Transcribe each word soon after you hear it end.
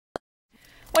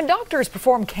When doctors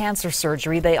perform cancer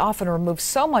surgery, they often remove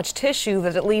so much tissue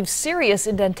that it leaves serious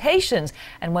indentations.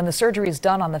 And when the surgery is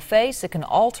done on the face, it can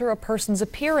alter a person's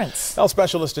appearance. Health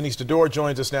specialist Denise DeDoor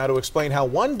joins us now to explain how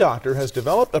one doctor has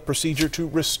developed a procedure to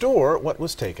restore what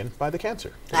was taken by the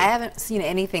cancer. I haven't seen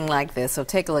anything like this, so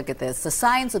take a look at this. The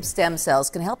science of stem cells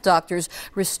can help doctors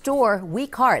restore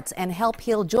weak hearts and help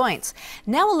heal joints.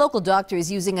 Now a local doctor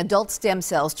is using adult stem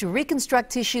cells to reconstruct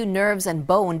tissue, nerves, and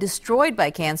bone destroyed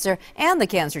by cancer and the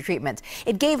cancer treatment.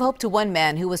 It gave hope to one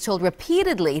man who was told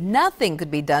repeatedly nothing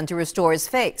could be done to restore his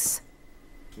face.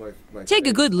 Take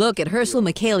a good look at Herschel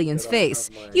McCallian's face.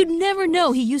 You'd never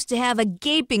know he used to have a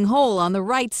gaping hole on the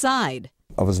right side.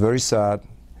 I was very sad.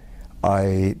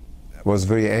 I was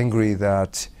very angry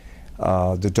that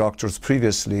the doctors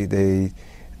previously, they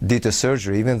did the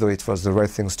surgery, even though it was the right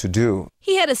things to do.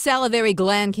 He had a salivary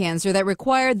gland cancer that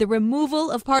required the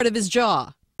removal of part of his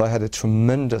jaw. I had a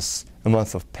tremendous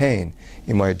amount of pain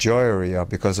in my jaw area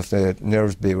because of the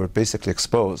nerves. They were basically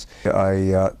exposed.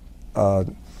 I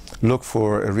looked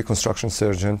for a reconstruction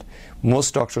surgeon.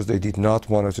 Most doctors, they did not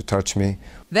want to touch me.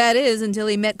 That is until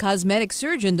he met cosmetic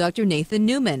surgeon Dr. Nathan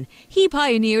Newman. He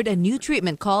pioneered a new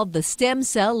treatment called the stem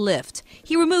cell lift.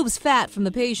 He removes fat from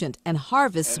the patient and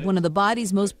harvests one of the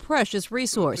body's most precious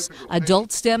resource,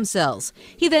 adult stem cells.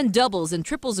 He then doubles and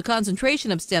triples the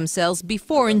concentration of stem cells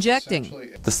before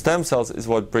injecting. The stem cells is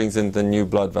what brings in the new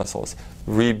blood vessels,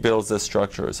 rebuilds the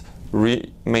structures,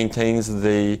 maintains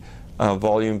the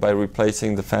volume by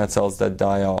replacing the fat cells that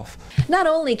die off. Not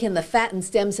only can the fat and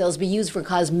stem cells be used for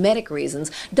cosmetic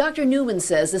reasons, Dr. Newman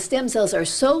says the stem cells are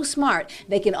so smart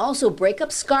they can also break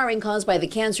up scarring caused by the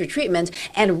cancer treatment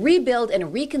and rebuild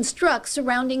and reconstruct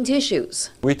surrounding tissues.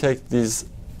 We take these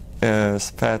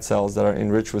fat cells that are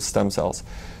enriched with stem cells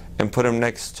and put them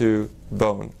next to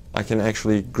bone. I can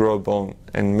actually grow bone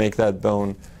and make that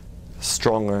bone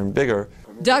stronger and bigger.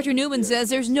 Dr. Newman says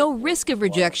there's no risk of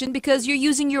rejection because you're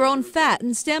using your own fat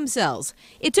and stem cells.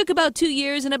 It took about 2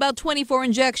 years and about 24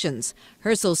 injections.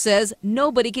 Herschel says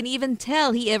nobody can even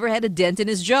tell he ever had a dent in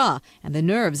his jaw, and the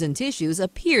nerves and tissues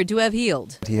appeared to have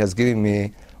healed. He has given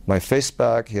me my face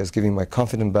back, he has given me my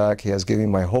confidence back, he has given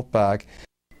me my hope back.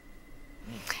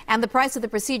 And the price of the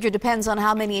procedure depends on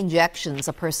how many injections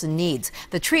a person needs.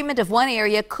 The treatment of one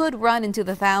area could run into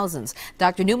the thousands.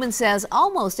 Dr. Newman says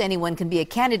almost anyone can be a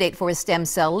candidate for a stem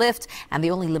cell lift, and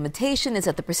the only limitation is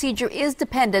that the procedure is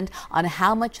dependent on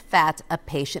how much fat a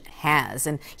patient has.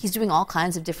 And he's doing all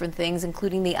kinds of different things,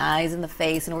 including the eyes and the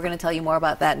face, and we're going to tell you more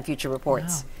about that in future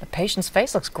reports. Wow. The patient's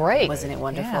face looks great. Wasn't it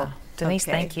wonderful? Yeah. Denise,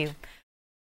 Okay. thank you.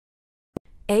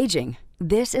 Aging.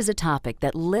 This is a topic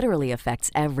that literally affects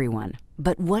everyone.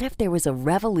 But what if there was a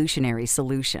revolutionary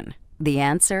solution? The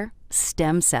answer?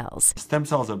 Stem cells. Stem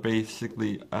cells are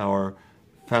basically our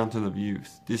fountain of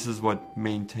youth. This is what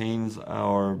maintains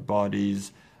our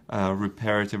body's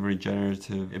reparative,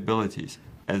 regenerative abilities.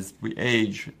 As we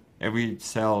age, every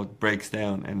cell breaks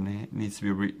down and needs to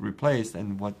be replaced,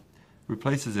 and what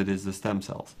replaces it is the stem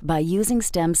cells. By using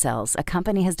stem cells, a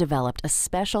company has developed a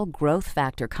special growth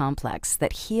factor complex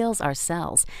that heals our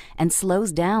cells and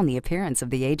slows down the appearance of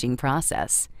the aging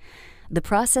process. The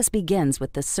process begins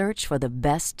with the search for the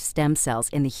best stem cells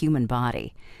in the human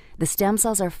body. The stem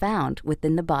cells are found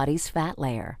within the body's fat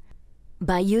layer.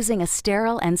 By using a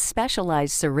sterile and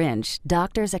specialized syringe,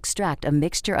 doctors extract a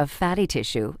mixture of fatty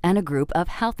tissue and a group of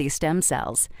healthy stem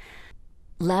cells.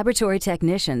 Laboratory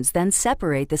technicians then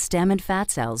separate the stem and fat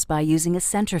cells by using a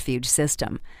centrifuge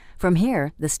system. From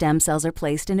here, the stem cells are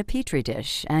placed in a petri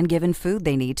dish and given food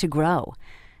they need to grow.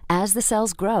 As the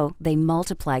cells grow, they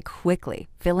multiply quickly,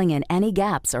 filling in any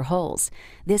gaps or holes.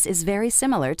 This is very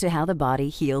similar to how the body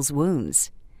heals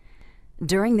wounds.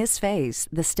 During this phase,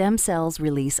 the stem cells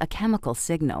release a chemical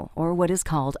signal, or what is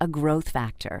called a growth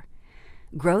factor.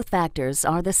 Growth factors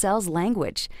are the cell's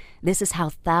language. This is how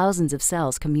thousands of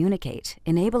cells communicate,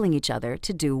 enabling each other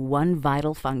to do one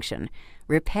vital function: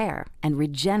 repair and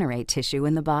regenerate tissue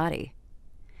in the body.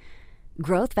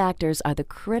 Growth factors are the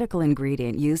critical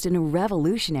ingredient used in a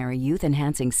revolutionary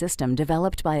youth-enhancing system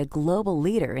developed by a global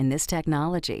leader in this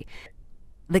technology.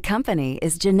 The company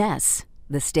is Jeunesse.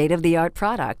 The state-of-the-art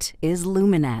product is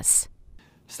Luminesce.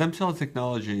 Stem cell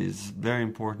technology is very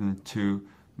important to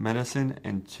medicine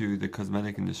and to the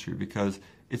cosmetic industry because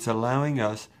it's allowing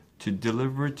us to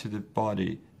deliver to the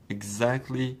body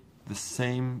exactly the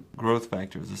same growth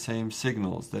factors, the same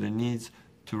signals that it needs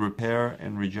to repair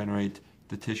and regenerate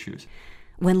the tissues.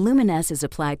 When Luminesce is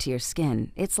applied to your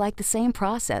skin, it's like the same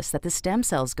process that the stem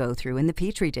cells go through in the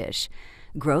petri dish.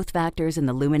 Growth factors in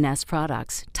the Luminesce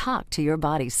products talk to your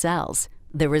body's cells.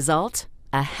 The result?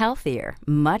 A healthier,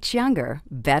 much younger,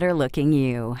 better-looking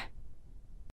you.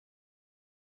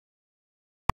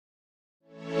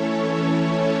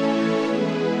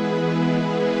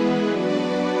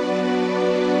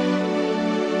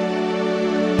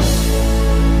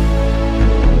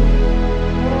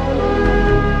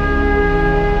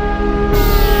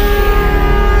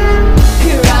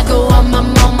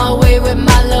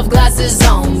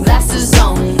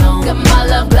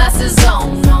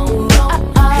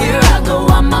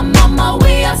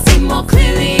 more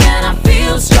clearly